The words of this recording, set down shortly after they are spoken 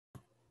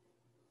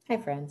Hi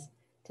friends,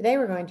 today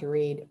we're going to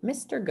read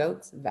Mr.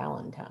 Goat's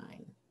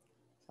Valentine.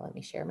 So let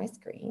me share my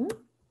screen.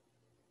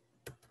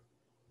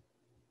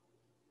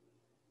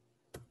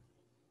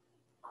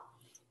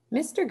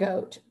 Mr.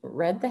 Goat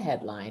read the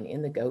headline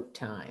in the Goat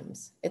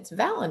Times. It's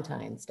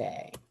Valentine's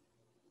Day.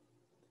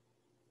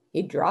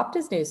 He dropped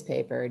his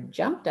newspaper,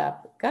 jumped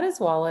up, got his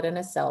wallet and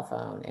his cell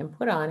phone, and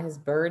put on his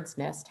bird's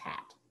nest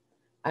hat.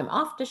 I'm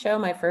off to show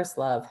my first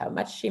love how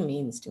much she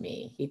means to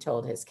me, he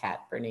told his cat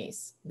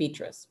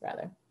Beatrice.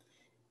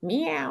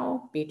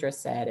 Meow, Beatrice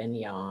said and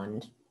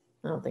yawned.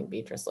 I don't think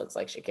Beatrice looks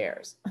like she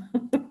cares.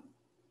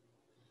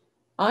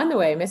 On the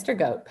way, Mr.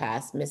 Goat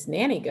passed Miss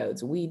Nanny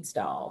Goat's weed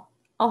stall.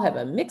 I'll have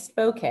a mixed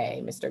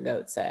bouquet, Mr.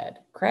 Goat said.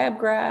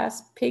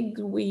 Crabgrass, pig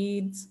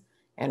weeds,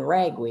 and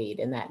ragweed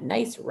in that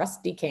nice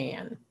rusty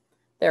can.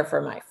 They're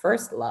for my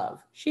first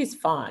love. She's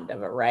fond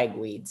of a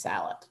ragweed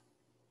salad.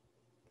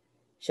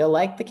 She'll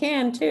like the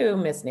can too,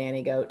 Miss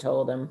Nanny Goat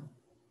told him.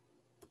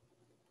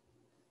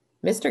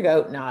 Mr.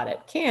 Goat nodded.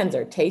 Cans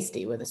are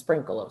tasty with a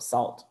sprinkle of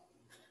salt.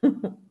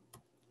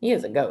 He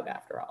is a goat,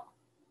 after all.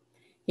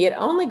 He had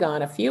only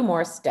gone a few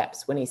more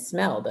steps when he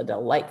smelled a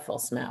delightful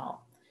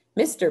smell.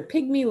 Mr.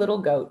 Pygmy Little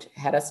Goat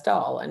had a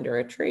stall under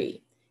a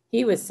tree.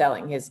 He was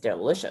selling his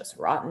delicious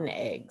rotten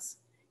eggs.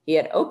 He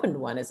had opened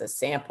one as a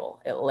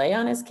sample. It lay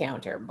on his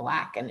counter,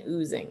 black and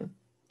oozing.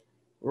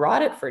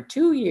 Rotted for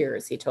 2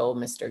 years, he told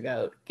Mr.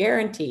 Goat.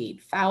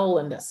 Guaranteed, foul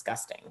and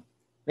disgusting.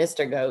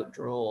 Mr. Goat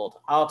drooled.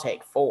 I'll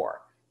take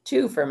 4.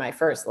 2 for my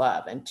first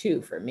love and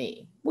 2 for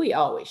me. We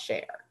always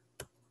share.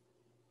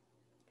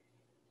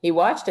 He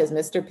watched as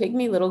Mr.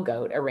 Pygmy Little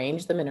Goat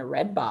arranged them in a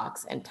red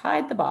box and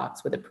tied the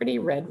box with a pretty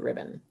red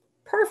ribbon.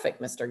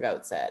 Perfect, Mr.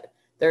 Goat said.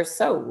 They're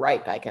so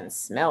ripe I can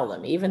smell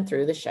them even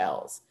through the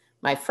shells.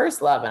 My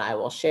first love and I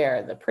will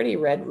share the pretty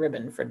red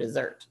ribbon for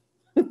dessert.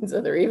 So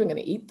they're even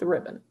going to eat the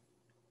ribbon.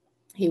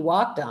 He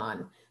walked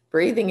on,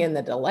 breathing in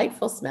the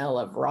delightful smell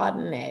of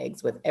rotten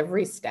eggs with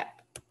every step.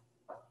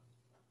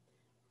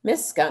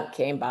 Miss Skunk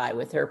came by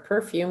with her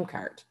perfume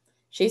cart.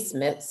 She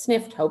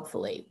sniffed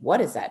hopefully.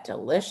 What is that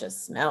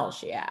delicious smell,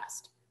 she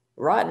asked.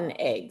 Rotten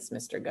eggs,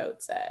 Mr.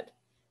 Goat said.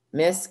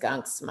 Miss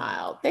Skunk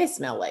smiled. They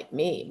smell like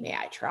me. May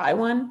I try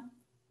one?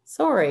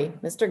 Sorry,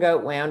 Mr.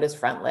 Goat wound his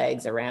front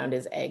legs around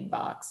his egg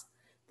box.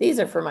 These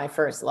are for my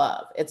first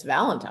love. It's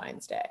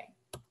Valentine's Day.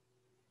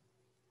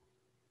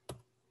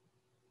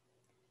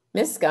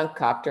 Miss Skunk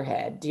cocked her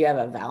head. Do you have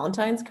a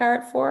Valentine's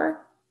card for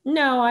her?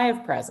 No, I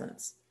have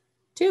presents.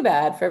 Too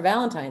bad. For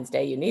Valentine's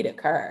Day, you need a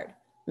card.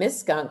 Miss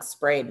Skunk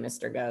sprayed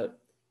Mr. Goat.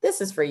 This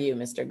is for you,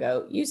 Mr.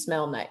 Goat.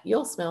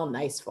 You'll smell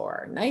nice for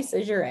her. Nice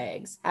as your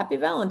eggs. Happy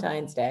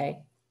Valentine's Day.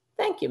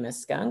 Thank you, Miss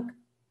Skunk.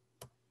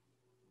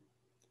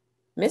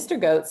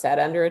 Mr. Goat sat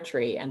under a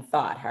tree and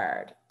thought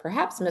hard.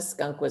 Perhaps Miss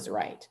Skunk was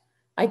right.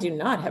 I do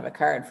not have a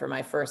card for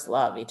my first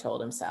love, he told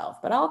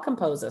himself, but I'll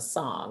compose a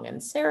song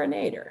and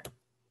serenade her.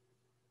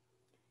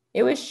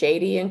 It was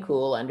shady and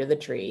cool under the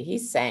tree. He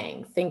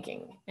sat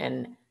thinking,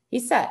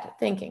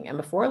 and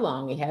before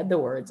long he had the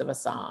words of a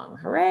song.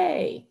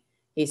 Hooray!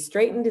 He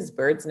straightened his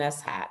bird's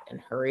nest hat and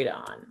hurried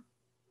on.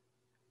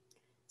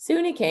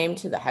 Soon he came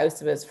to the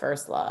house of his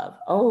first love.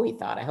 Oh, he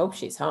thought, I hope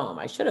she's home.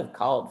 I should have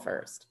called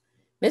first.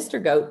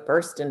 Mr. Goat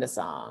burst into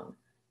song.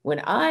 When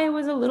I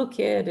was a little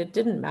kid, it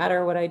didn't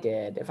matter what I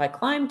did. If I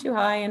climbed too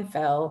high and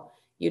fell,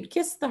 you'd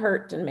kiss the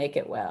hurt and make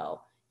it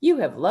well. You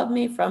have loved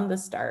me from the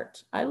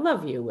start. I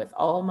love you with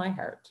all my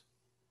heart.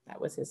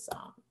 That was his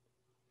song.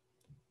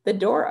 The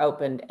door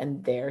opened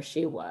and there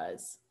she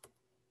was.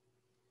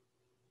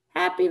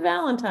 Happy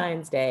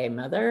Valentine's Day,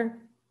 Mother.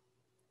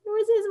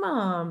 Where's his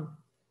mom?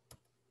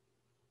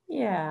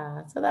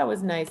 Yeah, so that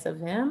was nice of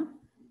him.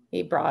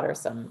 He brought her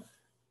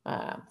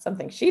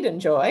something she'd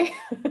enjoy.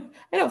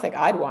 I don't think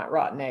I'd want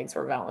rotten eggs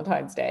for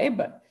Valentine's Day,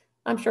 but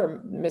I'm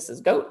sure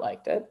Mrs. Goat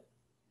liked it.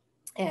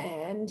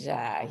 And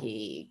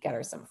he got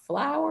her some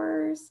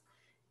flowers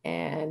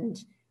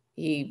and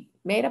he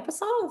made up a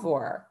song for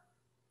her.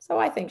 So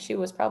I think she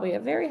was probably a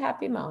very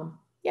happy mom.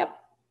 Yep.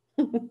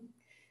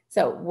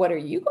 So what are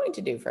you going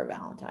to do for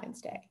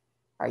Valentine's Day?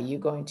 Are you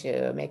going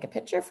to make a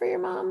picture for your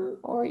mom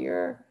or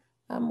your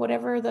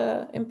whatever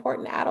the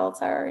important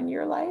adults are in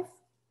your life?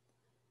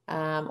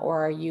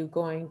 Or are you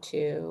going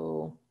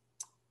to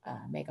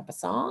make up a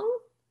song?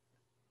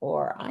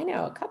 Or I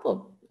know a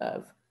couple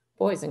of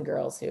boys and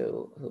girls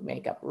who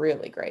make up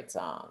really great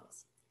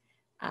songs.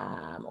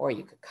 Or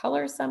you could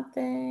color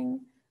something,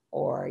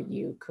 or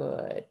you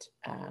could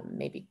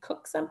maybe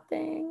cook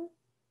something.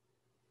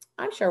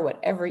 I'm sure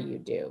whatever you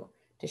do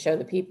to show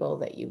the people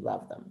that you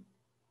love them,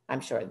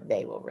 I'm sure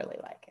they will really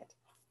like it.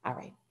 All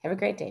right. Have a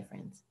great day,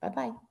 friends.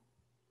 Bye-bye.